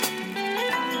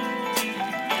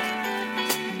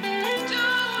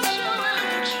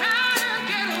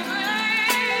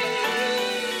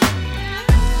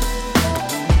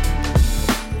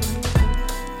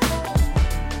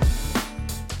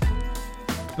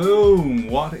Boom!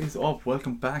 What is up?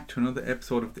 Welcome back to another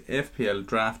episode of the FPL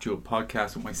Draft Mode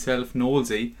podcast with myself,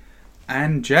 Nolsey,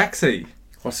 and Jaxie.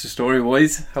 What's the story,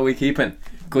 boys? How are we keeping?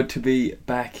 Good to be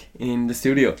back in the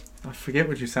studio. I forget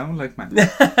what you sound like, man.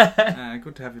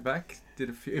 Good to have you back.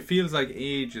 It feels like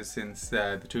ages since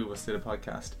the two of us did a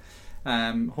podcast.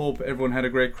 Hope everyone had a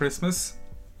great Christmas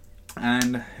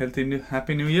and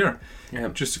happy New Year. Yeah.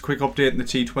 Just a quick update in the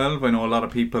T12. I know a lot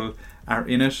of people are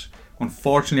in it.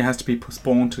 Unfortunately, it has to be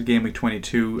postponed to Game Week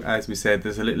 22. As we said,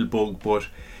 there's a little bug, but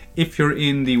if you're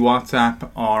in the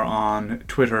WhatsApp or on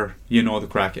Twitter, you know the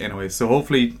crack anyway. So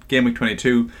hopefully Game Week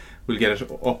 22 we'll get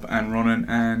it up and running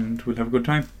and we'll have a good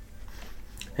time.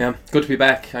 Yeah, good to be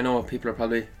back. I know people are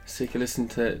probably sick of listening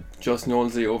to just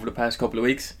Nolsey over the past couple of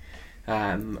weeks.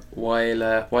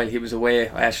 While he was away,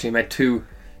 I actually met two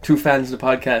fans of the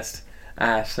podcast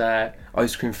at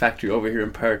Ice Cream Factory over here in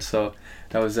Perth. So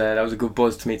that was a good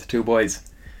buzz to meet the two boys.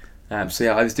 So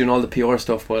yeah, I was doing all the PR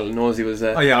stuff while Nosey was...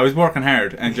 I was working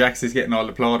hard and Jaxie's getting all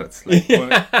the plaudits. Like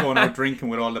going out drinking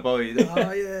with all the boys.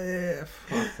 Oh yeah.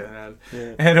 Fucking hell.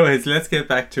 Yeah. Anyways, let's get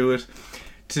back to it.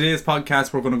 Today's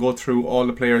podcast, we're going to go through all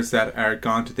the players that are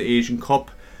gone to the Asian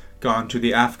Cup, gone to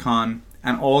the AFCON,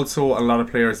 and also a lot of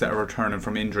players that are returning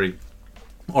from injury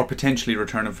or potentially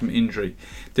returning from injury.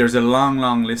 There's a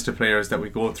long list of players that we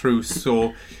go through,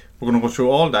 so we're going to go through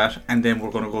all that and then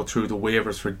we're going to go through the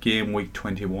waivers for Game Week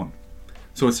 21.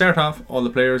 So we'll start off all the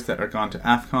players that are gone to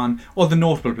AFCON, all the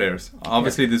notable players.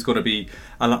 Obviously there's going to be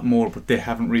a lot more, but they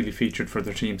haven't really featured for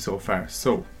their team so far.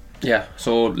 So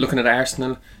looking at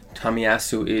Arsenal,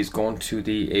 Tomiyasu is going to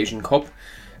the Asian Cup,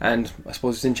 and I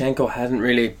suppose Zinchenko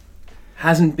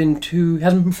hasn't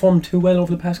performed too well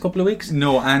over the past couple of weeks.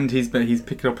 No, and he's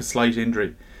picked up a slight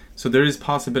injury. So there is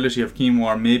possibility of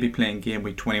Quinoa maybe playing Game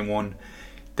Week 21.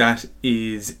 That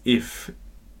is if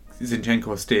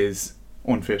Zinchenko stays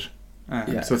unfit.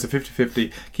 So it's a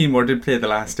 50-50. Quinoa did play the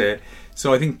last day.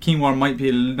 So I think Quinoa might be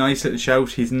a nice little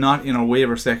shout. He's not in our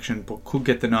waiver section, but could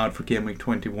get the nod for Game Week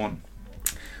 21.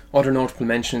 Other notable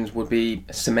mentions would be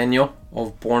Semenyo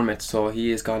of Bournemouth. So he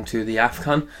has gone to the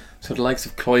AFCON. So the likes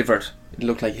of Kluivert, it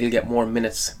looked like he'll get more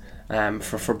minutes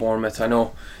for Bournemouth. I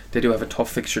know they do have a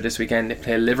tough fixture this weekend. They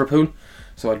play Liverpool.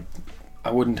 So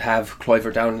I wouldn't have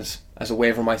Kluivert down as a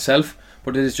waiver myself.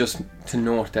 But it is just to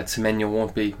note that Semenyo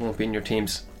won't be in your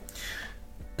teams.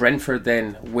 Brentford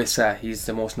then, Wissa, he's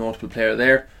the most notable player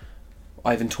there.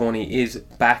 Ivan Toney is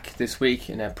back this week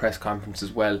in a press conference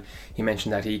as well. He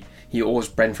mentioned that he owes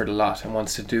Brentford a lot and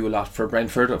wants to do a lot for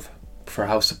Brentford for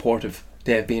how supportive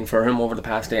they've been for him over the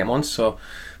past 8 months. So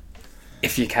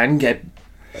if you can get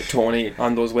Toney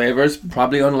on those waivers,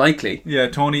 probably unlikely. Yeah,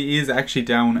 Toney is actually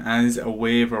down as a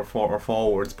waiver for our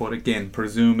forwards, but again,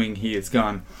 presuming he is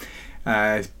gone.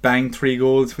 Banged 3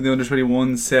 goals for the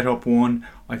under-21s, set up 1.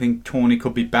 I think Toney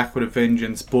could be back with a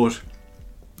vengeance, but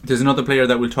there's another player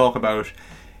that we'll talk about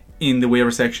in the waiver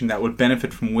section that will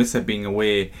benefit from Wissa being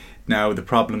away. Now, the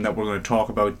problem that we're going to talk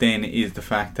about then is the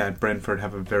fact that Brentford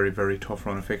have a very, very tough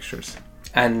run of fixtures.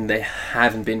 And they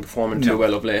haven't been performing too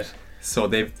well of late. So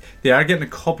they are getting a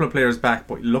couple of players back,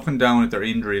 but looking down at their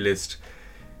injury list,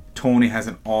 Toney has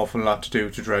an awful lot to do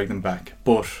to drag them back.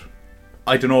 But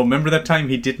I don't know, remember that time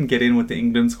he didn't get in with the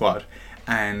England squad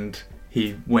and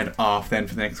he went off then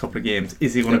for the next couple of games?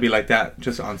 Is he going to be like that,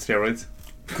 just on steroids?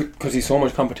 Because he's so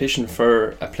much competition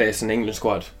for a place in the England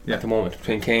squad at the moment.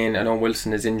 Between Kane, I know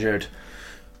Wilson is injured,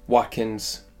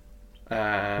 Watkins, who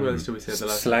else do we say?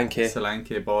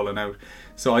 Solanke balling out.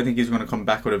 So I think he's going to come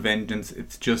back with a vengeance.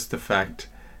 It's just the fact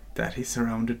that he's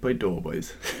surrounded by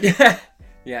doughboys.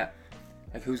 Yeah.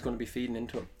 Like, who's going to be feeding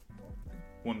into him?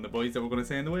 One of the boys that we're going to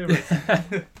say in the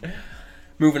waivers.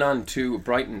 Moving on to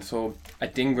Brighton. So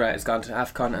Adingra has gone to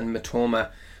AFCON and Matoma.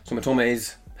 So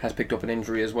Matoma has picked up an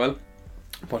injury as well,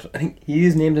 but I think he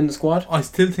is named in the squad. I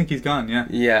still think he's gone.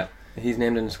 Yeah, he's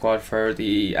named in the squad for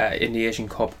the in the Asian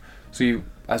Cup. So you,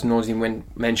 as Nosey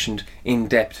mentioned in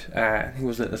depth, I think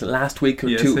was it last week or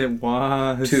yes, it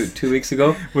was 2 weeks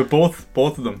ago. With both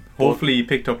of them. Hopefully he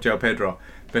picked up João Pedro,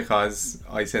 because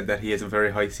I said that he has a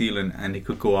very high ceiling and he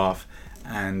could go off.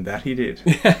 And that he did.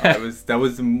 That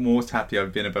was the most happy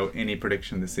I've been about any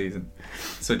prediction this season.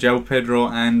 So João Pedro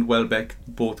and Welbeck,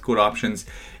 both good options.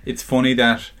 It's funny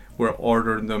that we're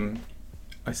ordering them,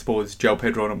 I suppose, João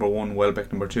Pedro number 1,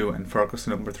 Welbeck number 2 and Ferguson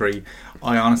number 3.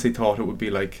 I honestly thought it would be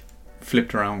like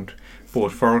flipped around,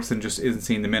 but Ferguson just isn't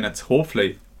seeing the minutes.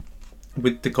 Hopefully,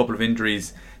 with the couple of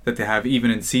injuries that they have,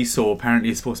 even in Ciso, apparently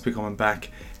he's supposed to be coming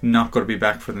back, not going to be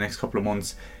back for the next couple of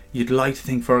months. You'd like to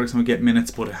think Ferguson would get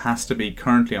minutes, but it has to be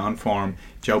currently on form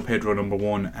João Pedro number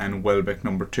 1 and Welbeck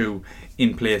number 2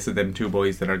 in place of them 2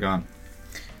 boys that are gone.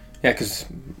 Yeah, because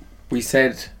we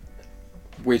said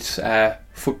with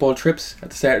football trips at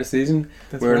the start of the season,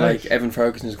 where like Evan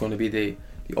Ferguson is going to be the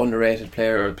underrated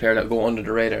player, or a player that will go under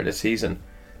the radar this season,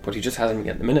 but he just hasn't been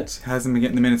getting the minutes.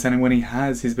 And when he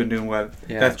has, he's been doing well.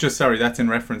 Yeah. That's in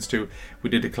reference to, we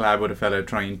did a collab with a fella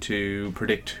trying to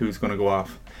predict who's going to go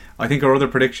off. I think our other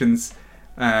predictions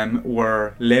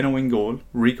were Leno in goal,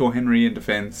 Rico Henry in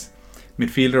defence,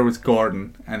 midfielder was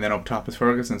Gordon, and then up top is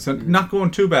Ferguson. So not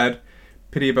going too bad.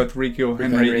 Pity about the Rico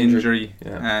Henry injury,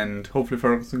 and hopefully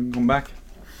Ferguson can come back.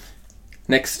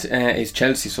 Next is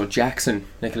Chelsea. So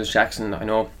Nicholas Jackson. I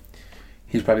know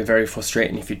he's probably very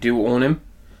frustrating if you do own him,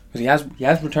 because he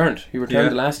has returned. He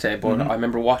returned the last day, but I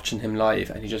remember watching him live,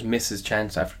 and he just misses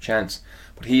chance after chance.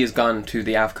 But he has gone to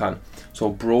the AFCON,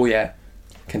 so Broja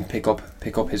can pick up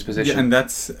his position. Yeah, and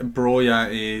that's Broja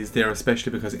is there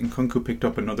especially because Nkunku picked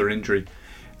up another injury.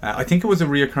 I think it was a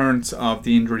reoccurrence of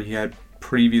the injury he had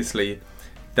previously.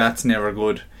 That's never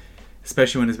good,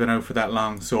 especially when he's been out for that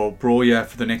long. So Broja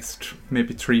for the next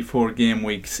maybe 3-4 game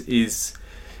weeks is,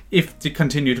 if they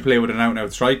continue to play with an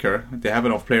out-and-out striker, they have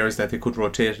enough players that they could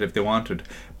rotate it if they wanted.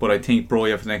 But I think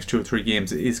Broja for the next 2 or 3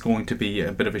 games is going to be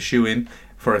a bit of a shoe-in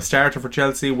for a starter for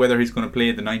Chelsea. Whether he's going to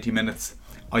play the 90 minutes,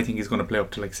 I think he's going to play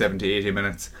up to like 70-80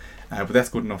 minutes. But that's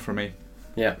good enough for me.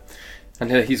 Yeah.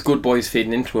 And he's good boys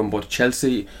feeding into him. But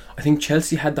Chelsea, I think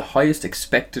Chelsea had the highest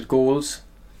expected goals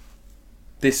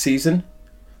this season,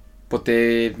 but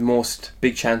the most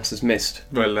big chances missed.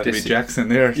 Well, that'd be Jackson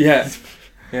there. Yeah.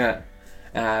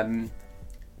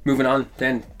 Moving on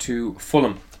then to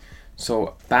Fulham.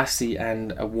 So Bassi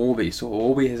and Iwobi. So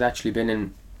Iwobi has actually been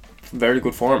in very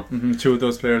good form. 2 of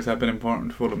those players have been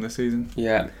important for Fulham this season.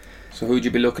 Yeah. So who'd you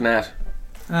be looking at?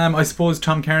 I suppose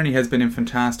Tom Kearney has been in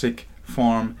fantastic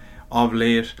form of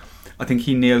late. I think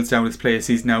he nails down his place.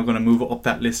 He's now going to move up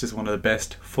that list as one of the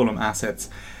best Fulham assets.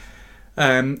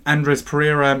 Andres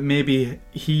Pereira, maybe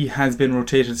he has been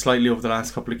rotated slightly over the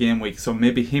last couple of game weeks, so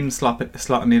maybe him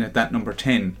slotting in at that number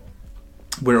 10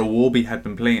 where Iwobi had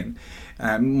been playing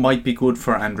might be good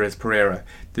for Andres Pereira.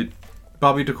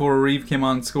 Bobby Decore-Reeve came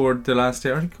on, scored the last day,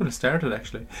 or he could have started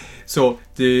actually. So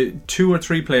the 2 or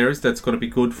 3 players that's going to be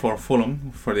good for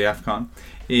Fulham for the AFCON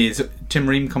is Tim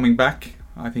Ream coming back.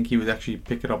 I think he was actually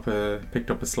picked up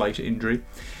a slight injury.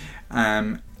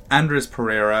 Andres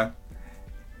Pereira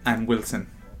and Wilson,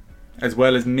 as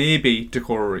well as maybe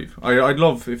Decore-Reeve. I'd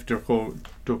love if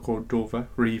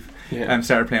Decore-Reeve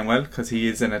started playing well, because he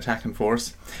is an attacking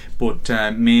force, but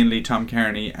mainly Tom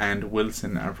Kearney and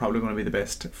Wilson are probably going to be the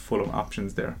best Fulham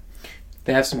options there.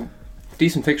 They have some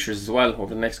decent fixtures as well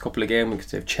over the next couple of game weeks.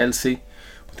 They have Chelsea,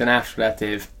 but then after that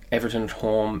they have Everton at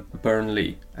home,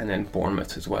 Burnley, and then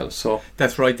Bournemouth as well. So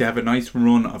that's right, they have a nice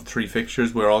run of 3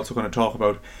 fixtures. We're also going to talk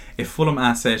about a Fulham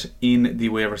asset in the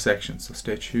waiver section, so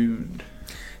stay tuned.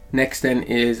 Next then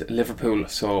is Liverpool.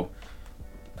 So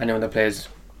anyone that plays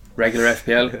regular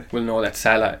FPL will know that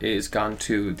Salah is gone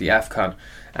to the AFCON,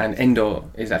 and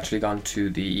Endo is actually gone to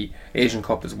the Asian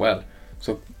Cup as well.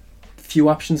 So few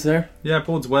options there. Yeah, it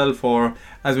bodes well for,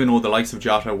 as we know, the likes of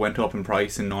Jota went up in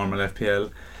price in normal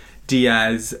FPL.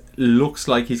 Diaz looks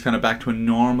like he's kind of back to a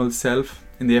normal self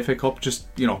in the FA Cup, just,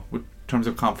 with terms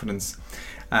of confidence,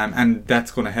 and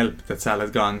that's going to help that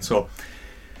Salah's gone. So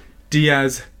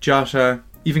Diaz, Jota,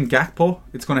 even Gakpo,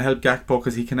 it's going to help Gakpo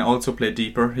because he can also play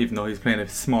deeper, even though he's playing a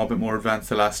small bit more advanced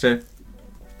the last day.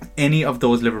 Any of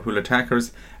those Liverpool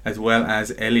attackers, as well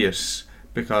as Elliott,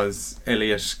 because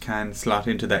Elliott can slot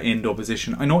into that Endo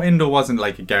position. I know Endo wasn't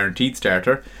like a guaranteed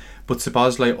starter, but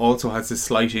Szoboszlai also has a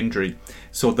slight injury,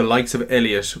 so the likes of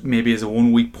Elliott, maybe as a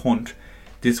 1 week punt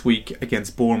this week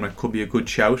against Bournemouth, could be a good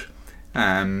shout.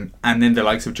 And then the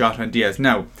likes of Jota and Diaz.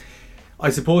 Now, I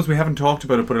suppose we haven't talked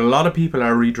about it, but a lot of people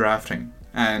are redrafting,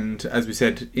 and as we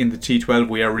said in the T12,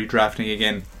 we are redrafting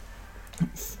again.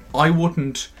 I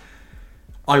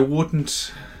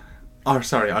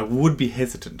would be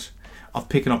hesitant of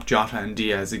picking up Jota and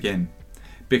Diaz again,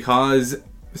 because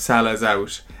Salah's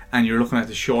out and you're looking at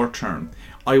the short term.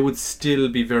 I would still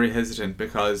be very hesitant,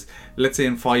 because let's say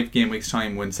in 5 game weeks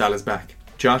time when Salah's back,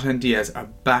 Jota and Diaz are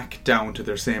back down to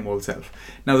their same old self.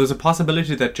 Now there's a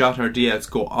possibility that Jota or Diaz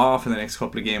go off in the next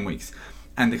couple of game weeks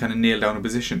and they kind of nail down a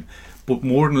position, but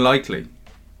more than likely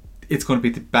it's going to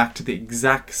be back to the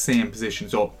exact same position.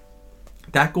 So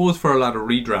that goes for a lot of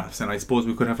redrafts, and I suppose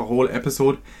we could have a whole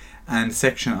episode and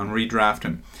section on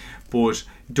redrafting, but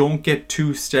don't get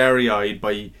too starry-eyed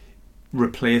by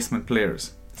replacement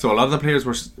players. So a lot of the players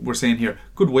we're saying here,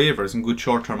 good waivers and good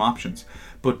short-term options,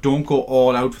 but don't go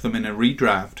all out for them in a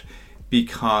redraft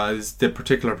because the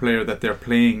particular player that they're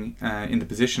playing in the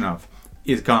position of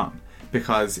is gone,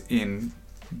 because in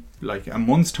like a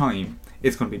month's time,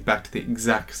 it's going to be back to the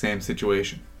exact same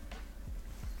situation.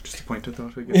 Just a point of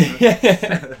thought, I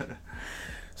guess.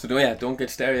 So don't get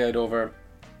starry-eyed over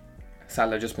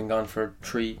Salah just been gone for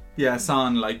 3. Yeah,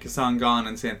 Son gone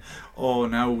and saying, oh,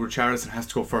 now Richarlison has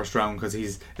to go first round because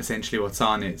he's essentially what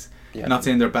Son is. Yeah. I'm not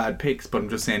saying they're bad picks, but I'm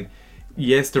just saying,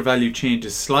 yes, their value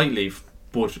changes slightly,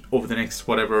 but over the next,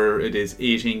 whatever it is,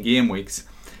 18 game weeks,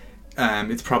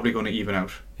 it's probably going to even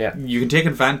out. Yeah. You can take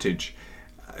advantage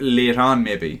later on,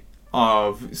 maybe,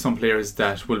 of some players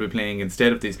that will be playing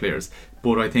instead of these players.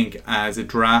 But I think as a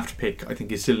draft pick, I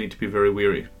think you still need to be very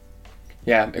wary.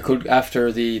 Yeah, it could,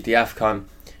 after the AFCON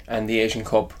and the Asian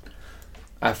Cup,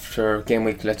 after game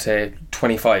week, let's say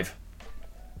 25,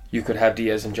 you could have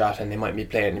Diaz and Jota and they might be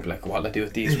playing and you'd be like, what'll I do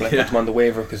with these? Will I put them on the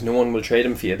waiver? Because no one will trade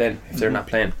them for you then if they're not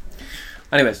playing.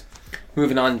 Anyways,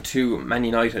 moving on to Man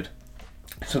United.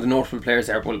 So the notable players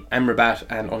there, well, Amrabat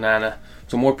and Onana.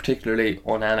 So more particularly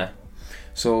Onana.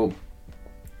 So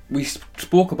we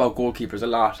spoke about goalkeepers a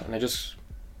lot, and I just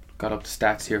got up the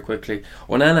stats here quickly.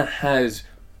 Onana has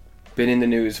been in the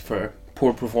news for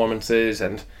poor performances,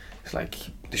 and it's like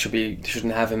they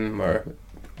shouldn't have him, or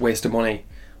waste of money,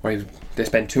 or they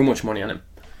spend too much money on him.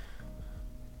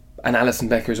 And Alisson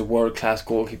Becker is a world-class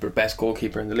goalkeeper, best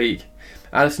goalkeeper in the league.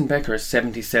 Alisson Becker has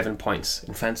 77 points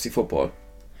in fantasy football.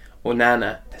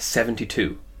 Onana has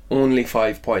 72, only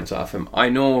 5 points off him. I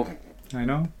know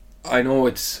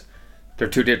it's they're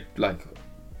two like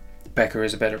Becker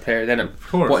is a better player than him. Of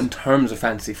course. But in terms of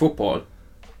fantasy football,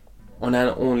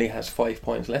 Onana only has 5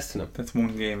 points less than him. That's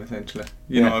one game essentially.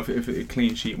 You know, if a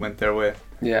clean sheet went their way.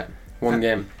 Yeah, one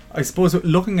game. I suppose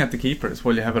looking at the keepers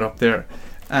while you have it up there,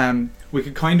 we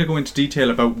could kind of go into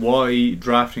detail about why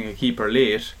drafting a keeper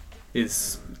late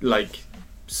is like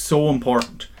so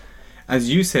important. As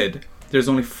you said, there's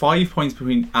only 5 points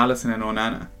between Alisson and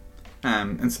Onana.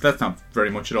 And so that's not very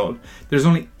much at all. There's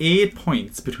only 8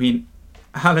 points between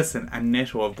Alisson and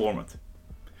Neto of Bournemouth.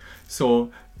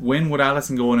 So when would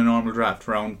Alisson go in a normal draft?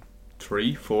 Round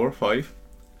 3, 4, 5?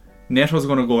 Neto's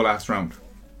going to go last round.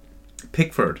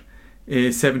 Pickford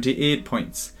is 78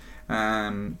 points.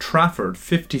 Trafford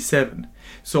 57.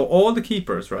 So all the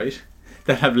keepers, right,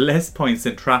 that have less points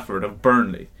than Trafford of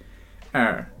Burnley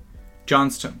are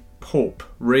Johnston, Pope,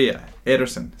 Rhea,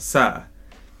 Ederson, Sa,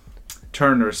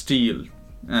 Turner, Steele.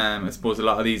 I suppose a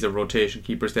lot of these are rotation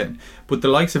keepers then. But the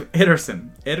likes of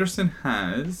Ederson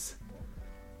has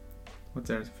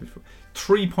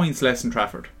 3 points less than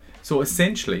Trafford. So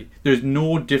essentially, there's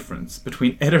no difference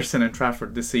between Ederson and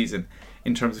Trafford this season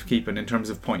in terms of keeping, in terms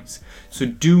of points. So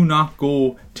do not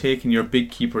go taking your big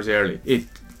keepers early. It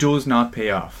does not pay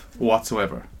off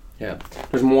whatsoever. Yeah,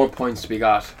 there's more points to be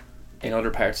got in other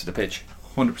parts of the pitch.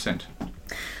 100%.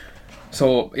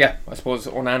 So yeah, I suppose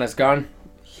Onana's gone.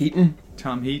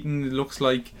 Tom Heaton looks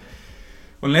like,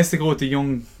 unless they go with the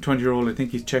young 20-year-old, I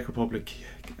think he's Czech Republic.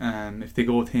 If they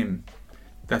go with him,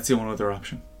 that's the only other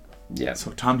option. Yeah.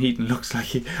 So Tom Heaton looks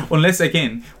like unless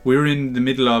again we're in the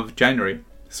middle of January,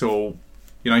 so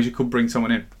United could bring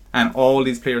someone in, and all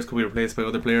these players could be replaced by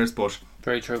other players. But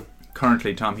very true.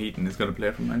 Currently, Tom Heaton is going to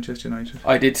play for Manchester United.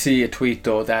 I did see a tweet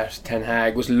though that Ten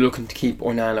Hag was looking to keep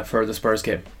Onana for the Spurs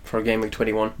game, for game week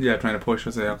 21. Yeah, trying to push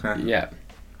us. Okay. Yeah.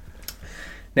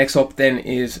 Next up then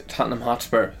is Tottenham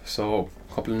Hotspur. So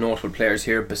a couple of notable players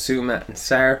here. Basuma and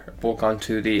Sarr both gone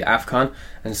to the AFCON,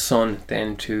 and Son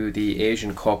then to the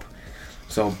Asian Cup.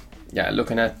 So yeah,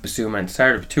 looking at Basuma and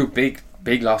Sarr, two big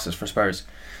losses for Spurs.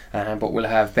 But we'll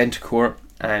have Bentancur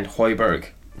and Højbjerg,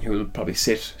 who will probably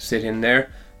sit in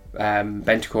there.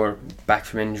 Bentancur back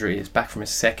from injury, is back from his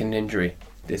second injury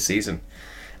this season,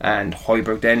 and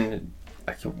Højbjerg then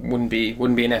wouldn't be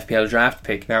an FPL draft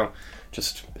pick now.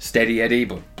 Just steady Eddie,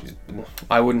 but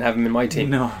I wouldn't have him in my team.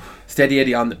 No, steady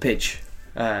Eddie on the pitch,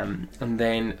 and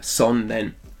then Son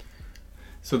then.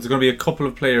 So there's going to be a couple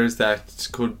of players that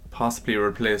could possibly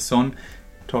replace Son.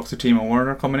 Talks to Timo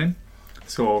Werner coming in.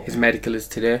 So his medical is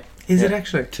today. Is it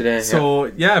actually? Today. So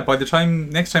yeah, by the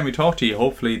next time we talk to you,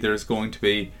 hopefully there's going to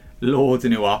be loads of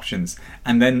new options,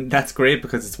 and then that's great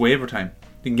because it's waiver time.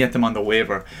 You can get them on the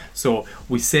waiver. So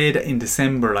we said in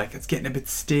December, like, it's getting a bit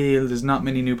stale, there's not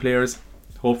many new players.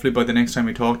 Hopefully by the next time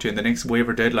we talk to you, in the next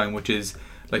waiver deadline, which is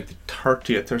like the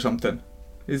 30th or something.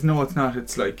 No, it's not,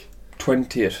 it's like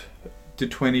 20th. The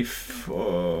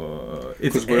 24th.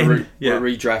 Because we're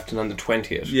redrafting on the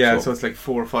 20th. Yeah, so it's like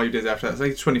 4 or 5 days after that.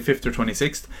 It's like 25th or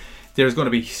 26th. There's going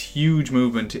to be huge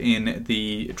movement in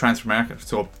the transfer market.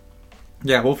 So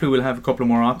yeah, hopefully we'll have a couple of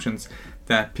more options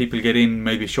that people get in,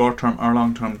 maybe short term or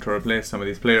long term, to replace some of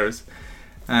these players.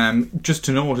 Just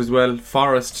to note as well,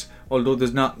 Forest, although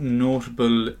there's not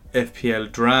notable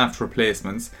FPL draft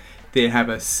replacements, they have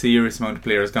a serious amount of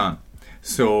players gone.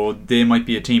 So they might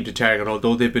be a team to target.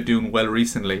 Although they've been doing well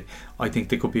recently, I think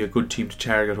they could be a good team to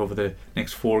target over the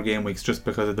next 4 game weeks just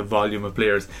because of the volume of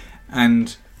players.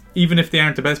 And even if they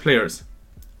aren't the best players,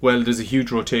 well, there's a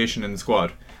huge rotation in the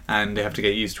squad and they have to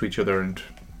get used to each other. And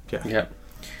yeah.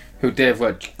 Who they've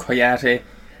got Koyate,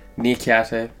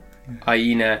 Nikiate,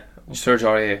 Aina, Serge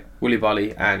Aurier,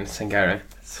 Woulibaly and Sangare.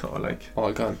 So like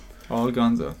all gone. All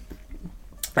gone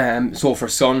though. So for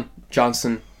Son,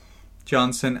 Johnson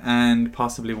and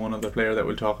possibly one other player that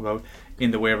we'll talk about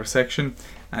in the waiver section.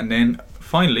 And then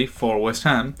finally for West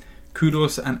Ham,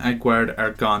 Kudus and Aguerd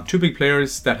are gone. 2 big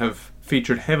players that have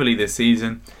featured heavily this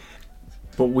season.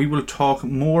 But we will talk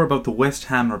more about the West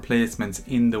Ham replacements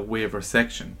in the waiver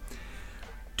section.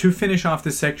 To finish off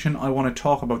this section, I want to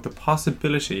talk about the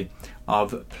possibility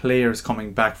of players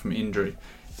coming back from injury.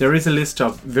 There is a list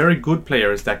of very good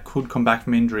players that could come back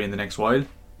from injury in the next while.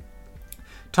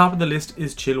 Top of the list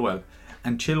is Chilwell,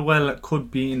 and Chilwell could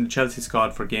be in the Chelsea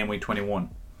squad for game week 21.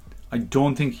 I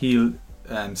don't think he'll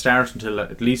start until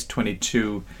at least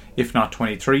 22, if not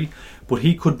 23, but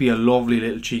he could be a lovely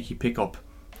little cheeky pickup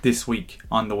this week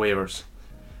on the waivers.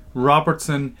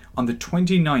 Robertson, on the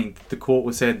 29th, the quote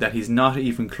was said that he's not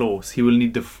even close. He will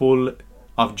need the full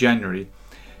of January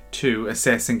to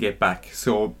assess and get back.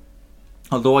 So,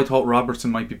 although I thought Robertson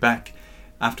might be back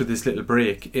after this little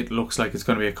break, it looks like it's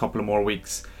going to be a couple of more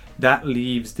weeks. That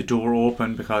leaves the door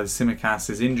open because Tsimikas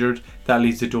is injured. That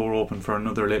leaves the door open for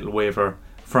another little waiver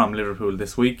from Liverpool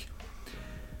this week.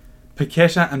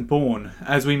 Paqueta and Bowen,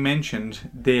 as we mentioned,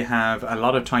 they have a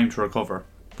lot of time to recover.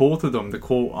 Both of them, the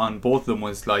quote on both of them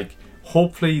was like,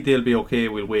 hopefully they'll be okay,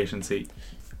 we'll wait and see.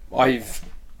 I've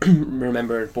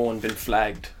remembered Bowen been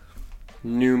flagged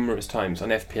numerous times on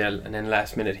FPL and then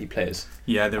last minute he plays.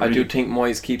 Yeah, I do think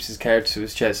Moyes keeps his cards to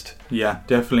his chest. Yeah,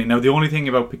 definitely. Now the only thing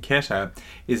about Paqueta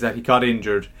is that he got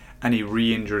injured and he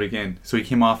re-injured again. So he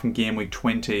came off in game week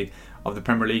 20 of the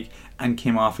Premier League and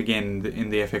came off again in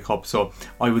the FA Cup. So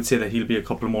I would say that he'll be a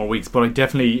couple more weeks, but I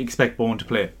definitely expect Bowen to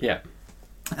play. Yeah.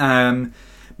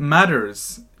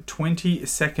 Matters,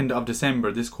 22nd of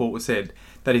December, this quote was said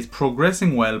that he's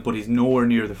progressing well, but he's nowhere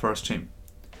near the first team.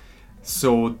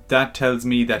 So that tells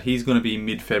me that he's going to be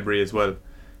mid-February as well.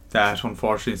 That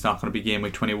unfortunately it's not going to be game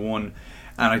week 21,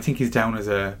 and I think he's down as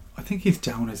a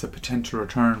potential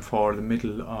return for the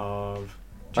middle of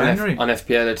January. On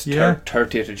FPL it's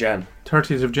 30th of Jan.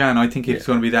 30th of Jan. I think it's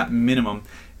going to be that minimum,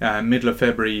 middle of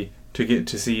February to get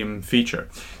to see him feature.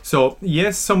 So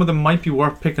yes, some of them might be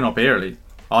worth picking up early.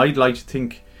 I'd like to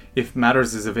think if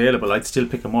Matters is available, I'd still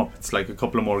pick him up. It's like a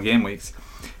couple of more game weeks.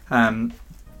 Bowen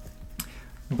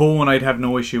I'd have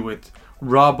no issue with.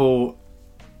 Robbo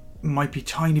might be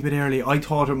tiny bit early. I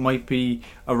thought it might be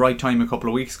a right time a couple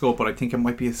of weeks ago, but I think it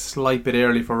might be a slight bit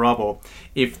early for Robbo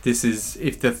if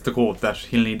that's the quote, that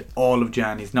he'll need all of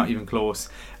Jan. He's not even close.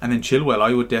 And then Chilwell,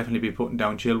 I would definitely be putting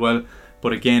down Chilwell,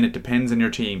 but again it depends on your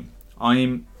team.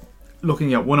 I'm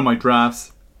looking at one of my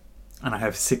drafts and I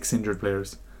have 6 injured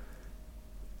players.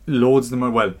 Loads of them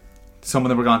are, some of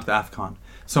them are gone to the AFCON,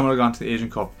 some are gone to the Asian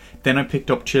Cup. Then I picked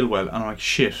up Chilwell and I'm like,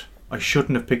 shit, I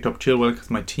shouldn't have picked up Chilwell because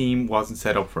my team wasn't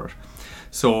set up for it.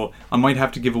 So I might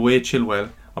have to give away Chilwell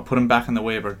or put him back on the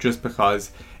waiver just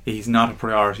because he's not a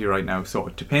priority right now. So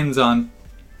it depends on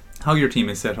how your team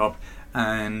is set up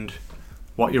and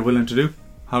what you're willing to do,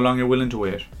 how long you're willing to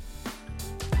wait.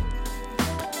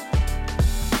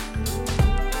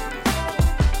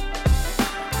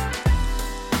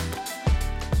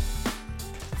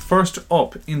 First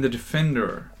up in the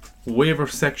Defender waiver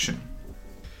section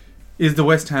is the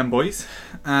West Ham boys,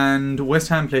 and West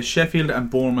Ham play Sheffield and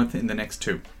Bournemouth in the next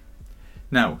 2.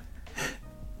 Now,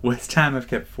 West Ham have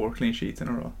kept 4 clean sheets in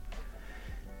a row.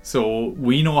 So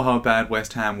we know how bad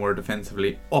West Ham were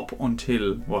defensively up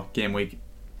until game week,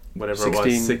 whatever 16, it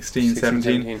was, 16,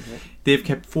 17. Yeah. They've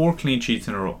kept 4 clean sheets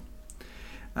in a row.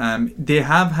 They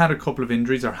have had a couple of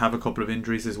injuries, or have a couple of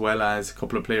injuries, as well as a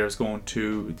couple of players going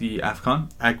to the AFCON.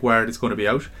 Aguerd is going to be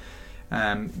out.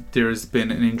 There's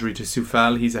been an injury to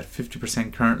Soufal. He's at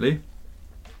 50% currently.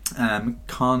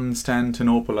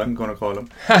 Constantinople, I'm going to call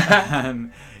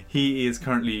him. He is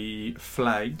currently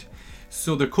flagged.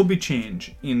 So there could be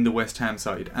change in the West Ham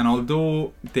side. And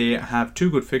although they have 2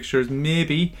 good fixtures,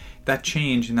 maybe that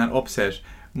change in that upset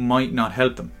might not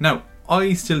help them. Now,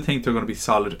 I still think they're going to be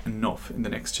solid enough in the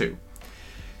next 2.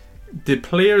 The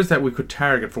players that we could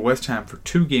target for West Ham for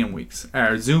 2 game weeks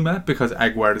are Zuma, because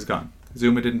Aguerd is gone.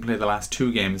 Zuma didn't play the last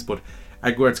 2 games, but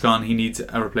Aguerd's gone. He needs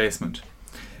a replacement.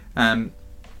 Ben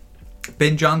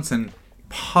Johnson,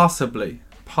 possibly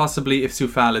possibly if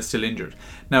Soufal is still injured.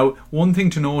 Now, one thing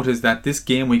to note is that this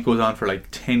game week goes on for like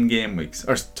 10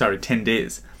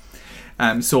 days.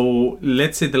 So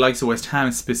let's say the likes of West Ham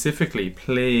specifically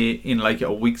play in like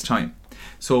a week's time.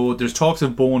 So there's talks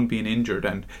of Bowen being injured,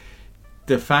 and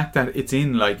the fact that it's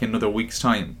in like another week's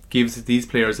time gives these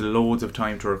players loads of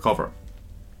time to recover.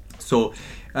 So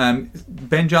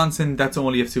Ben Johnson, that's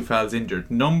only if Soufal's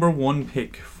injured. Number one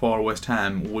pick for West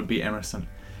Ham would be Emerson.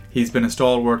 He's been a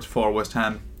stalwart for West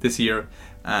Ham this year,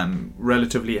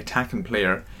 relatively attacking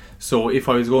player. So if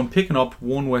I was going picking up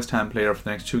one West Ham player for the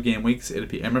next 2 game weeks, it'd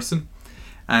be Emerson.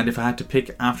 And if I had to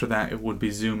pick after that, it would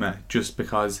be Zuma, just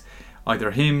because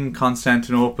either him,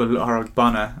 Constantinople, or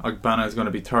Ogbonna is going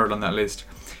to be third on that list,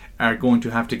 are going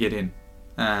to have to get in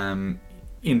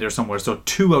there somewhere. So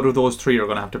 2 out of those 3 are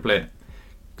going to have to play.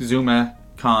 Zuma,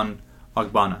 Con,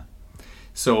 Ogbonna.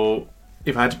 So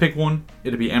if I had to pick one,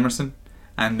 it'd be Emerson,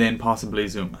 and then possibly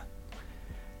Zuma.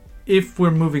 If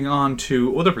we're moving on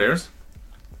to other players,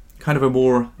 kind of a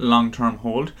more long-term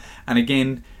hold, and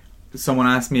again, someone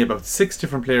asked me about 6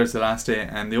 different players the last day,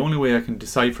 and the only way I can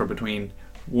decipher between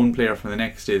one player from the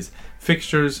next is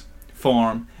fixtures,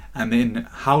 form, and then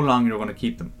how long you're going to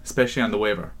keep them, especially on the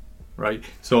waiver, right?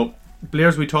 So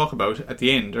players we talk about at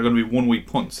the end are going to be 1 week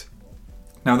punts.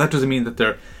 Now that doesn't mean that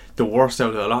they're the worst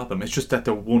out of a lot of them, it's just that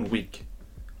they're 1 week.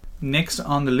 Next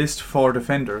on the list for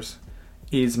defenders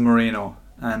is Moreno,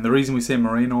 and the reason we say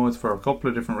Moreno is for a couple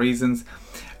of different reasons.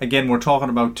 Again, we're talking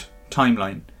about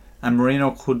timeline, and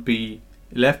Moreno could be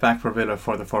left back for Villa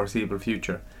for the foreseeable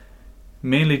future,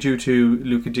 mainly due to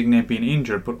Luca Digne being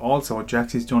injured, but also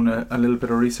Jacksy's done a little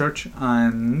bit of research.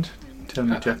 And tell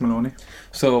me, Jack Maloney.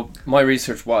 So my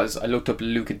research was, I looked up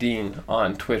Luca Digne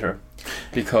on Twitter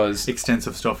because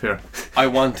extensive stuff here. I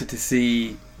wanted to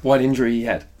see what injury he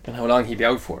had and how long he'd be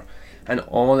out for, and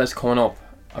all that's coming up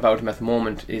about him at the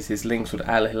moment is his links with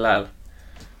Al Hilal.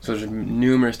 So there's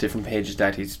numerous different pages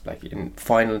that he's like in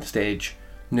final stage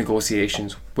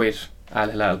negotiations with Al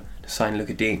Hilal to sign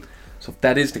Luca Digne. So if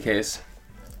that is the case,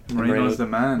 Moreno's the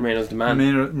man. Moreno's the man.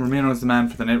 Moreno's the man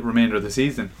for the remainder of the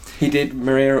season. He did.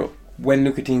 Moreno, when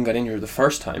Luca Digne got injured the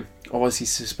first time, or was he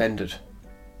suspended?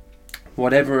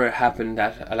 Whatever happened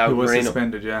that allowed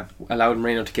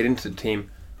Moreno to get into the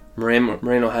team,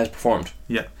 Moreno has performed.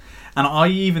 Yeah, and I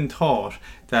even thought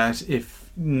that if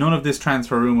none of this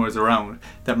transfer rumour is around,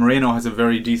 that Moreno has a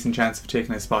very decent chance of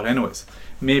taking his spot anyways.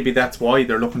 Maybe that's why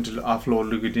they're looking to offload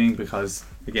Luca Digne, because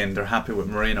again they're happy with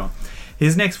Moreno.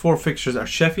 His next 4 fixtures are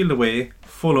Sheffield away,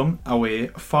 Fulham away,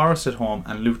 Forest at home,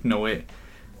 and Luton away.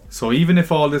 So even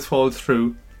if all this falls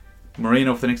through,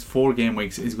 Moreno for the next 4 game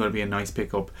weeks is going to be a nice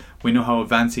pickup. We know how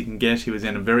advanced he can get. He was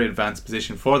in a very advanced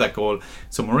position for that goal.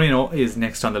 So Moreno is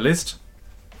next on the list.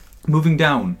 Moving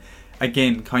down,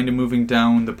 again, kind of moving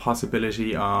down the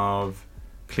possibility of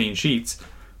clean sheets,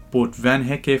 but Van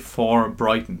Hecke for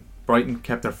Brighton. Brighton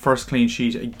kept their first clean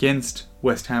sheet against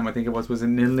West Ham. I think it was it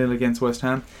 0-0 against West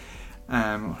Ham?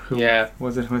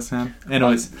 Was it West Ham?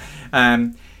 Anyways,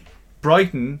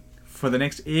 Brighton, for the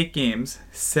next 8 games,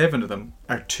 7 of them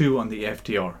are 2 on the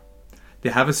FTR. They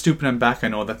have a Stupinan back. I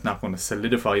know that's not going to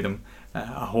solidify them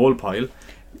a whole pile.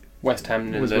 West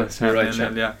Ham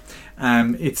 0-0, yeah.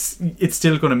 It's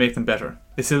still going to make them better.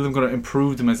 It's still going to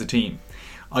improve them as a team.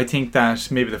 I think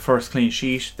that maybe the first clean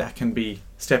sheet, that can be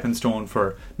stepping stone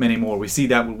for many more. We see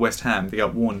that with West Ham. They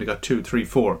got 1, they got 2, 3,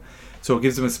 4. So it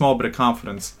gives them a small bit of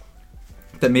confidence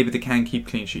that maybe they can keep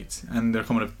clean sheets and they're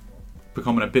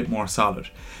becoming a bit more solid.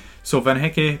 So Van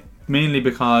Hecke, mainly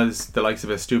because the likes of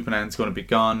Estupinan is going to be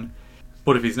gone,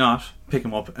 but if he's not, pick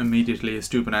him up immediately.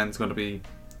 Estupinan is going to be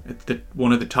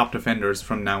one of the top defenders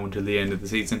from now until the end of the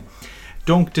season.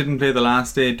 Dunk didn't play the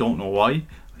last day, don't know why.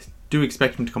 I do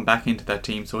expect him to come back into that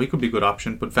team, so he could be a good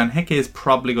option, but Van Hecke is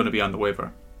probably going to be on the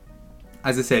waiver.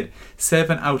 As I said,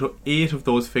 7 out of 8 of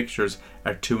those fixtures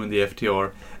are 2 in the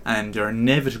FTR, and they're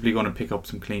inevitably going to pick up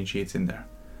some clean sheets in there.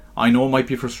 I know it might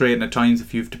be frustrating at times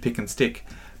if you have to pick and stick,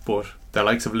 but the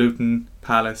likes of Luton,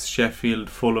 Palace,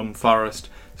 Sheffield, Fulham, Forest,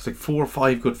 it's like 4 or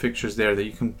 5 good fixtures there that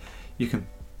you can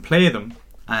play them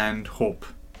and hope,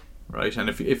 right? And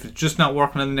if it's just not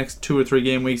working in the next 2 or 3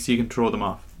 game weeks, you can throw them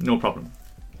off, no problem.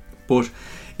 But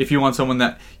if you want someone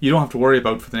that you don't have to worry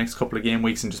about for the next couple of game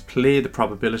weeks and just play the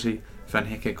probability, Van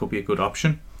Hecke could be a good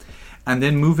option. And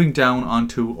then moving down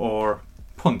onto our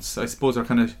punts, I suppose our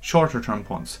kind of shorter term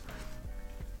punts.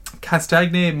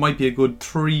 Castagne might be a good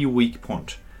 3-week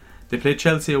punt. They play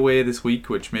Chelsea away this week,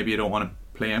 which maybe you don't want to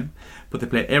play him, but they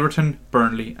play Everton,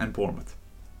 Burnley and Bournemouth.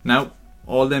 Now,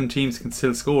 all them teams can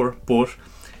still score, but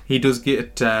he does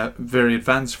get very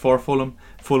advanced for Fulham.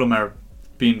 Fulham are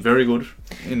been very good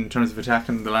in terms of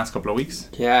attacking the last couple of weeks.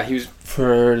 Yeah, he was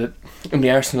in the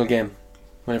Arsenal game,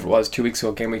 whenever it was, 2 weeks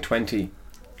ago, game week 20.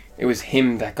 It was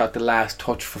him that got the last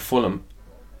touch for Fulham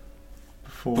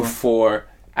before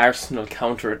Arsenal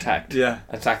counter-attacked. Yeah.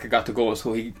 And Saka got the goal,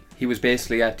 so he was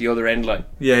basically at the other end line.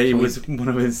 Yeah, it was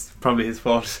probably his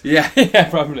fault. Yeah,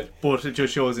 probably. But it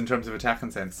just shows in terms of attacking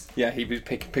sense. Yeah, he was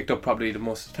picked up probably the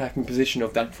most attacking position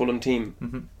of that Fulham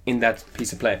team in that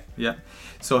piece of play. Yeah.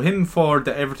 So him for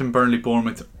the Everton, Burnley,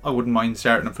 Bournemouth, I wouldn't mind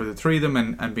starting him for the three of them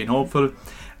and being hopeful.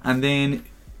 And then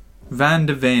Van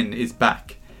de Ven is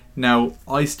back. Now,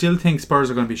 I still think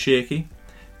Spurs are going to be shaky.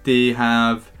 They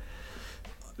have,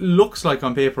 looks like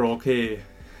on paper, okay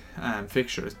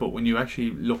fixtures, but when you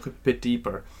actually look a bit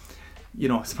deeper,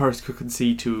 Spurs could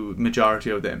concede to majority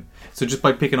of them. So just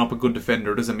by picking up a good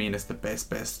defender doesn't mean it's the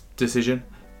best decision,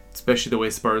 especially the way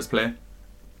Spurs play,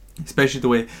 especially the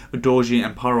way Udogie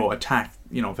and Porro attack.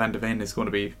 Van de Ven is going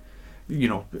to be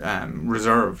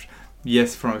reserved,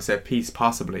 yes, from a set piece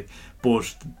possibly,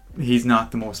 but he's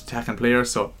not the most attacking player.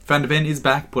 So Van de Ven is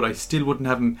back, but I still wouldn't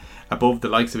have him above the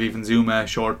likes of even Zuma,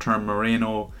 short term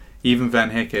Moreno, even Van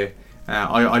Hecke.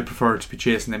 I prefer to be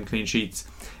chasing them clean sheets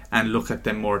and look at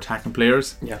them more attacking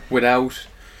players. Yeah, without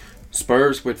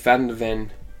Spurs, with Van de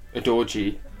Ven,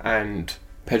 Udogie and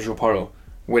Pedro Porro,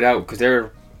 because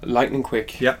they're lightning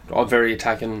quick, all very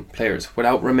attacking players.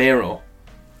 Without Romero,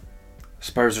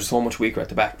 Spurs are so much weaker at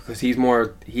the back because he's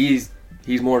more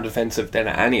defensive than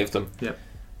any of them. Yeah,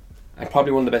 and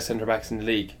probably one of the best centre backs in the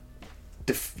league.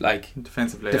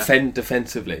 Defensively,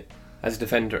 defensively as a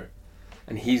defender.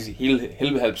 And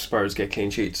he'll help Spurs get clean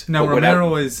sheets. Now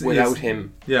Romero without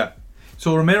him. Yeah.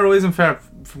 So Romero isn't far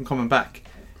from coming back.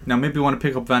 Now maybe you want to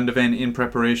pick up Van de Ven in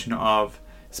preparation of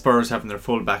Spurs having their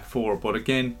full back four. But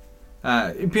again,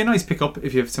 it'd be a nice pick up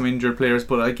if you have some injured players.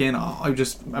 But again,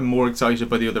 I'm more excited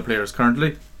by the other players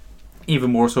currently.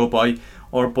 Even more so by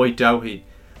Doughty.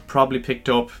 Probably picked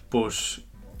up, but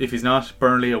if he's not,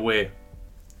 Burnley away.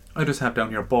 I just have down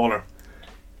here Baller.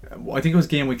 I think it was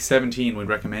game week 17 we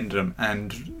recommended him,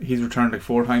 and he's returned like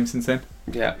 4 times since then.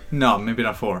 Yeah. No, maybe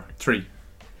not 4, 3.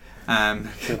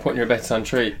 You're putting your bets on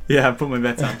 3. Yeah, I'm putting my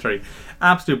bets on 3.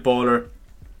 Absolute baller.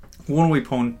 1 week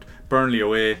punt, Burnley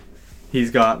away. He's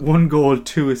got 1 goal,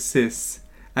 2 assists,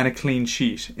 and a clean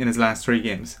sheet in his last 3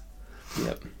 games.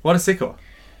 Yep. What a sicko.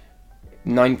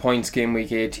 9 points game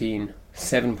week 18,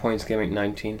 7 points game week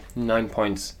 19, 9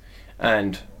 points,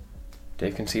 and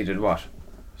they've conceded what?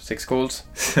 6 goals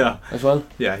as well.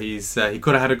 Yeah, he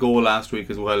could have had a goal last week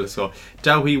as well. So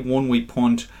Doughty 1 week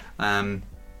punt,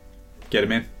 get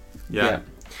him in. Yeah.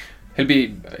 He'll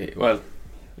be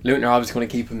Luton are obviously going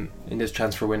to keep him in this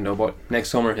transfer window, but next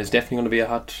summer he's definitely going to be a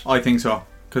hot. I think so,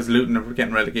 because Luton are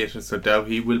getting relegated, so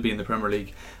Doughty will be in the Premier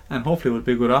League and hopefully will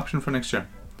be a good option for next year.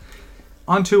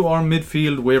 On to our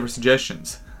midfield waiver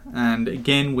suggestions, and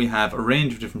again we have a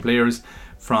range of different players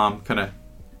from kind of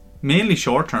mainly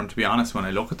short term, to be honest, when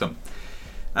I look at them.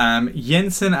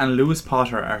 Jensen and Lewis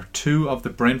Potter are 2 of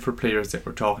the Brentford players that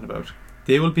we're talking about.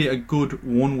 They will be a good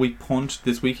 1 week punt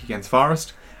this week against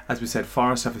Forest. As we said,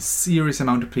 Forest have a serious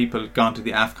amount of people gone to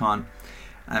the AFCON.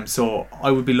 So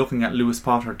I would be looking at Lewis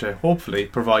Potter to hopefully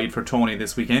provide for Tony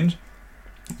this weekend.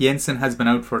 Jensen has been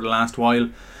out for the last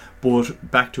while, but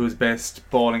back to his best,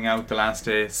 balling out the last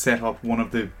day, set up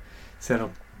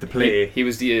the play. He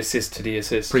was the assist to the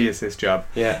assist. Pre-assist job.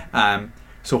 Yeah.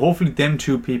 So hopefully them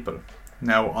 2 people.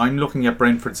 Now I'm looking at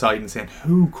Brentford's side and saying,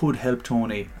 who could help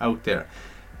Tony out there?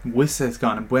 Wissa's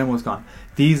gone and Buemo's gone.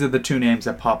 These are the 2 names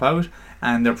that pop out,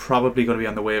 and they're probably going to be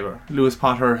on the waiver. Lewis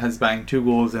Potter has banged 2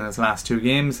 goals in his last 2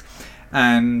 games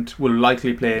and will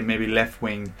likely play maybe left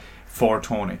wing for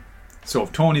Tony. So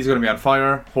if Tony's going to be on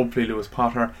fire, hopefully Lewis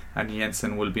Potter and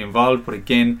Jensen will be involved. But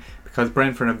again, because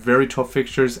Brentford have very tough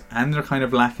fixtures and they're kind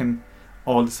of lacking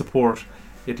all the support,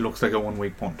 it looks like a 1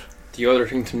 week punt. The other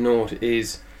thing to note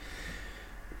is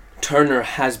Turner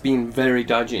has been very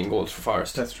dodgy in goals for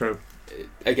Forest. That's true.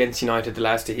 Against United the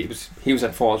last day he was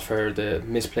at fault for the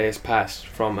misplaced pass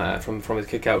from his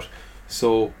kick out.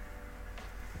 So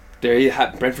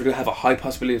Brentford will have a high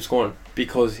possibility of scoring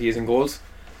because he is in goals.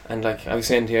 And like I was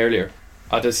saying to you earlier,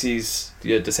 Odyssey's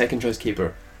the second choice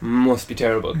keeper must be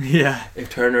terrible. Yeah. If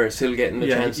Turner is still getting the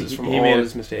chances from all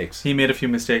his mistakes. He made a few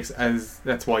mistakes, as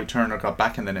that's why Turner got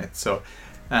back in the net. So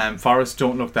Forest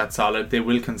don't look that solid. They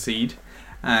will concede,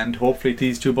 and hopefully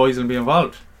these 2 boys will be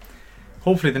involved.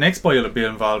 Hopefully the next boy will be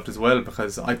involved as well,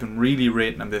 because I've been really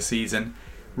rating him this season.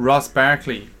 Ross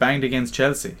Barkley banged against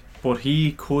Chelsea, but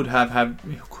he could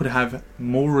have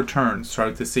more returns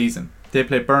throughout the season. They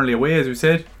play Burnley away, as we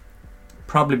said.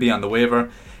 Probably be on the waiver.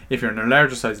 If you're in a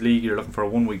larger size league, you're looking for a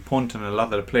 1 week punt, and a lot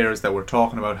of the players that we're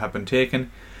talking about have been taken.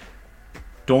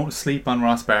 Don't sleep on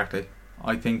Ross Barkley.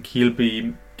 I think he'll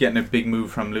be getting a big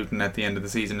move from Luton at the end of the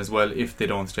season as well if they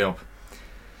don't stay up.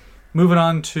 Moving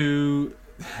on to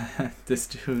this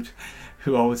dude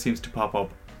who always seems to pop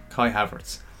up, Kai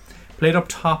Havertz. Played up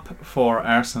top for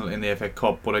Arsenal in the FA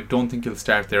Cup, but I don't think he'll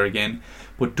start there again.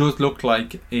 But does look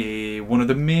like one of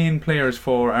the main players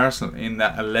for Arsenal in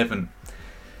that 11.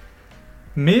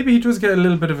 Maybe he does get a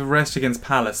little bit of a rest against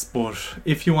Palace, but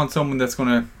if you want someone that's going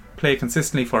to play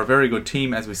consistently for a very good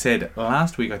team, as we said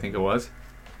last week I think it was,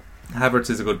 Havertz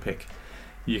is a good pick.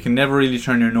 You can never really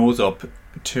turn your nose up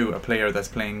to a player that's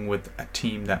playing with a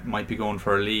team that might be going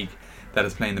for a league that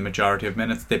is playing the majority of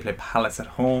minutes. They play Palace at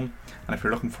home, and if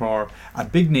you're looking for a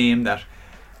big name that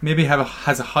maybe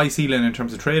has a high ceiling in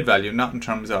terms of trade value, not in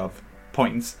terms of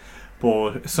points,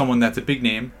 but someone that's a big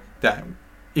name that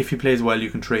if he plays well you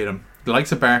can trade him. The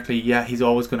likes of Barkley, yeah, he's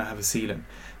always going to have a ceiling.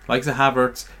 The likes of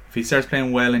Havertz, if he starts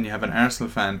playing well and you have an Arsenal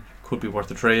fan, could be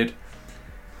worth a trade.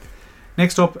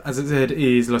 Next up, as I said,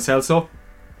 is Lo Celso.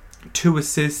 2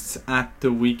 assists at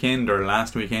the weekend, or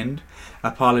last weekend.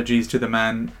 Apologies to the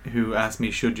man who asked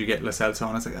me, should you get Lo Celso? And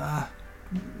I was like,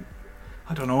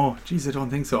 I don't know. Jeez, I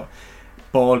don't think so.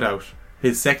 Balled out.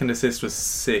 His second assist was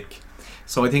sick.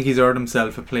 So I think he's earned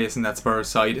himself a place in that Spurs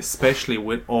side, especially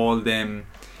with all them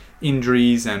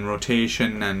injuries and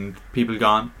rotation and people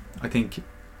gone. I think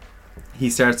he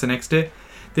starts the next day.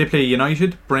 They play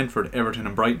United, Brentford, Everton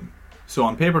and Brighton. So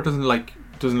on paper it doesn't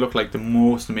look like the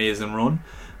most amazing run,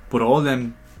 but all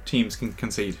them teams can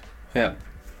concede. Yeah.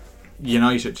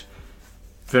 United,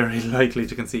 very likely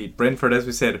to concede. Brentford, as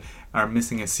we said, are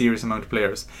missing a serious amount of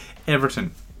players.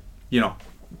 Everton,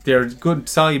 they're a good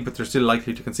side, but they're still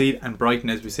likely to concede. And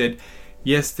Brighton, as we said,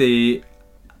 yes, they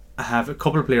have a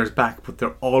couple of players back, but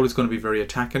they're always going to be very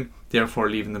attacking, therefore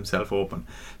leaving themselves open.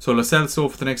 So Lo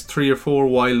Celso for the next 3 or 4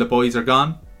 while the boys are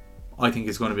gone, I think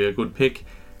is going to be a good pick,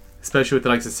 especially with the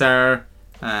likes of Sarr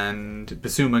and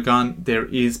Bissouma gone. There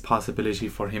is possibility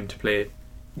for him to play.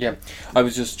 Yeah, I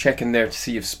was just checking there to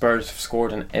see if Spurs have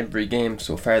scored in every game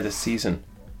so far this season,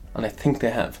 and I think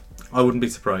they have. I wouldn't be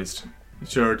surprised.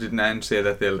 Sure, didn't Ange say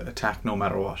that they'll attack no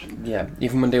matter what? Yeah,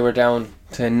 even when they were down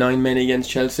to 9 men against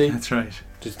Chelsea. That's right.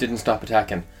 Just didn't stop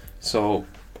attacking. So,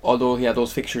 although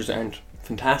those fixtures aren't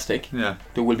fantastic, yeah,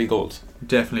 there will be goals.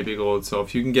 Definitely be goals. So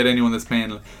if you can get anyone that's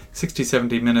playing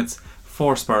 60-70 minutes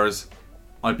for Spurs,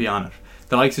 I'd be on it.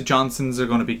 The likes of Johnson's are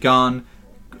going to be gone.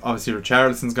 Obviously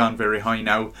Richarlison's gone very high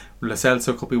now. Lo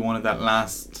Celso could be one of that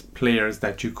last players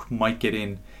that you might get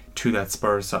in to that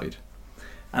Spurs side.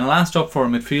 And last up for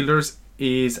midfielders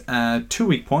is a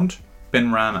 2-week punt,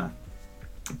 Benrahma.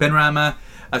 Benrahma,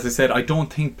 as I said, I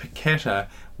don't think Paqueta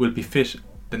will be fit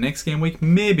the next game week,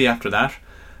 maybe after that,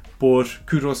 but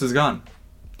Kudus is gone.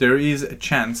 There is a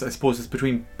chance, I suppose it's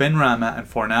between Benrahma and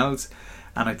Fornals,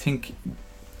 and I think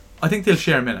they'll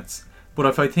share minutes. But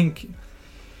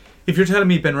if you're telling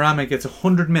me Benrahma gets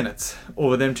 100 minutes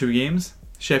over them 2 games,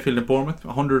 Sheffield and Bournemouth,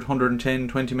 100, 110,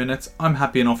 20 minutes, I'm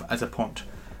happy enough as a punt.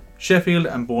 Sheffield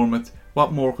and Bournemouth,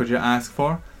 what more could you ask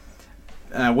for?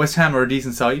 West Ham are a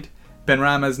decent side.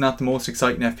 Benrahma is not the most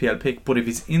exciting FPL pick, but if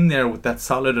he's in there with that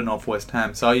solid enough West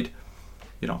Ham side,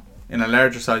 in a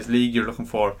larger size league you're looking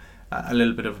for a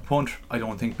little bit of a punt, I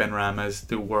don't think Benrahma is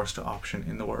the worst option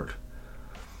in the world.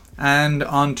 And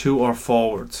on to our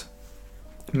forwards.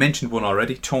 Mentioned one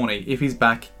already, Tony. If he's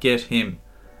back, get him.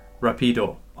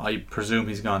 Rapido, I presume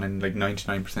he's gone in like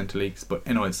 99% of leagues, but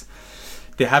anyways,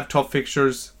 they have tough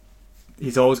fixtures.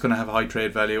 He's always going to have a high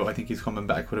trade value. I think he's coming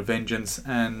back with a vengeance,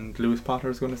 and Lewis Potter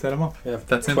is going to set him up. Yeah,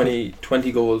 that's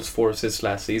 20 goals, 4 assists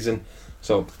last season.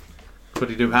 So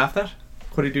could he do half that?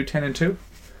 Could he do 10 and 2?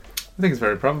 I think it's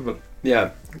very probable.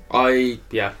 Yeah, I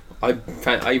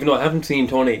even though I haven't seen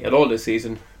Tony at all this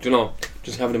season,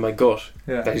 just having in my gut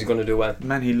that he's going to do well.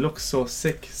 Man, he looks so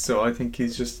sick, so I think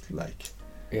he's just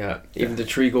even the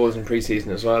 3 goals in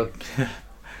pre-season as well.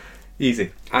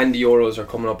 Easy. And the Euros are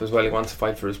coming up as well. He wants to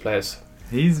fight for his place.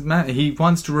 He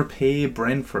wants to repay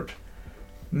Brentford.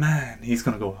 Man, he's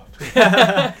going to go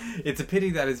up.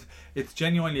 It's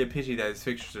genuinely a pity that his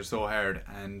fixtures are so hard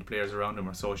and players around him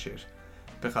are so shit.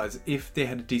 Because if they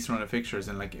had a decent run of fixtures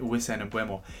and like Wissam and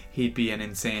Buemo, he'd be an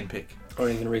insane pick. Or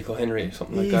even Rico Henry or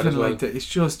something like that as well. It's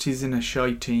just he's in a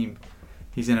shite team.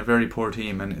 He's in a very poor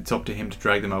team, and it's up to him to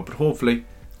drag them out. But hopefully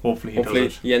he does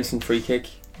it. Jensen free kick.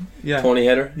 Yeah. Tony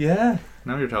header. Yeah.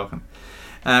 Now you're talking.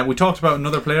 We talked about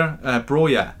another player.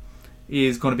 Broya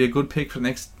is going to be a good pick for the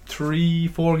next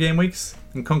 3-4 game weeks.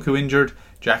 Nkunku injured,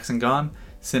 Jackson gone.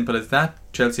 Simple as that.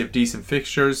 Chelsea have decent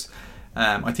fixtures.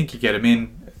 I think you get him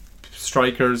in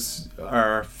strikers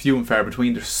are few and far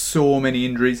between. There's so many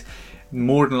injuries.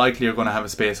 More than likely you're going to have a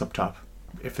space up top.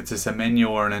 If it's a Semenyo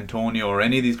or an Antonio or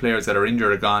any of these players that are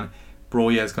injured or gone,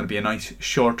 Broja is going to be a nice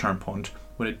short-term punt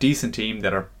with a decent team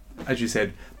that are, as you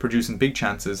said, producing big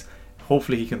chances.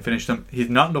 Hopefully he can finish them. He's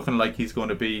not looking like he's going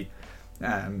to be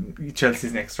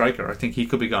Chelsea's next striker. I think he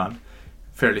could be gone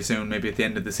fairly soon, maybe at the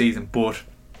end of the season. But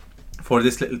for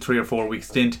this little 3 or 4 week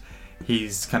stint,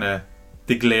 he's kind of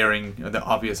the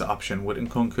obvious option with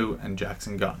Nkunku and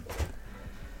Jackson gone.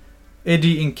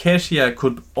 Eddie Nketiah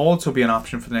could also be an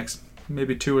option for the next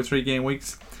maybe 2 or 3 game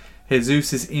weeks.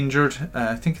 Jesus is injured.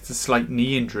 I think it's a slight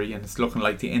knee injury and it's looking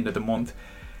like the end of the month.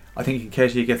 I think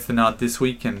Nketiah gets the nod this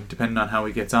week, and depending on how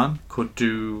he gets on, could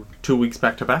do 2 weeks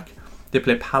back to back. They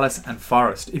play Palace and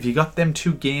Forest. If you got them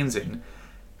 2 games in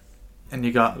and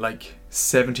you got like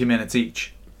 70 minutes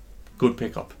each, good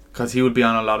pickup, because he would be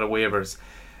on a lot of waivers.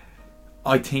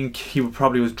 I think he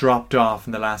probably was dropped off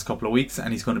in the last couple of weeks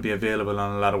and he's going to be available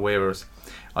on a lot of waivers.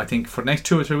 I think for the next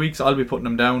 2 or 3 weeks I'll be putting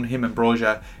him down, him and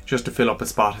Broja, just to fill up a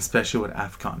spot, especially with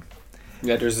AFCON.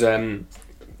 Yeah, there's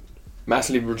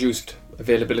massively reduced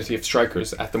availability of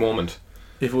strikers at the moment.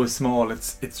 If it was small,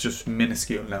 it's just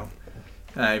minuscule now.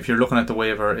 If you're looking at the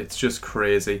waiver, it's just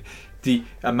crazy. The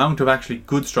amount of actually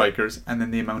good strikers and then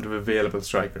the amount of available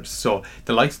strikers. So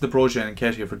the likes of the Broja and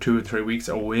Nketiah for 2 or 3 weeks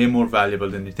are way more valuable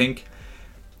than you think.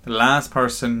 The last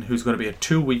person who's going to be a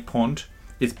 2 week punt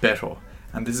is Beto.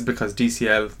 And this is because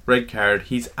DCL, red card,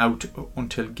 he's out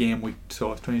until game week,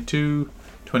 so it's 22,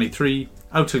 23,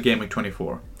 out till game week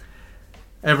 24.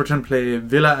 Everton play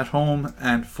Villa at home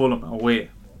and Fulham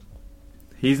away.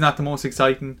 He's not the most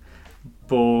exciting,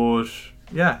 but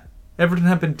yeah, Everton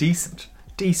have been decent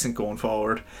going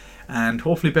forward, and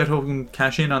hopefully Beto can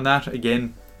cash in on that.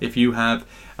 Again, if you have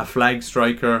a flag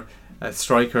striker, a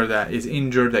striker that is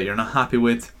injured that you're not happy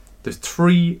with, there's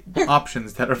 3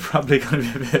 options that are probably going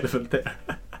to be available there.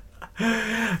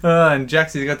 And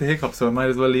Jaxie's got the hiccup, so I might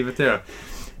as well leave it there.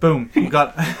 Boom, you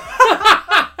got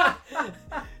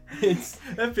it's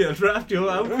FPL Draft you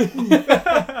out.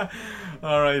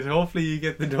 Alright, hopefully you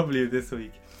get the W this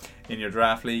week in your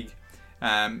draft league.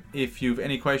 If you've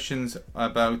any questions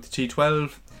about the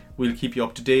T12, we'll keep you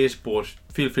up to date, but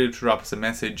feel free to drop us a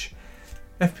message.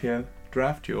 FPL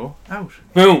Draft you out.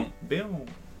 Boom. Boom.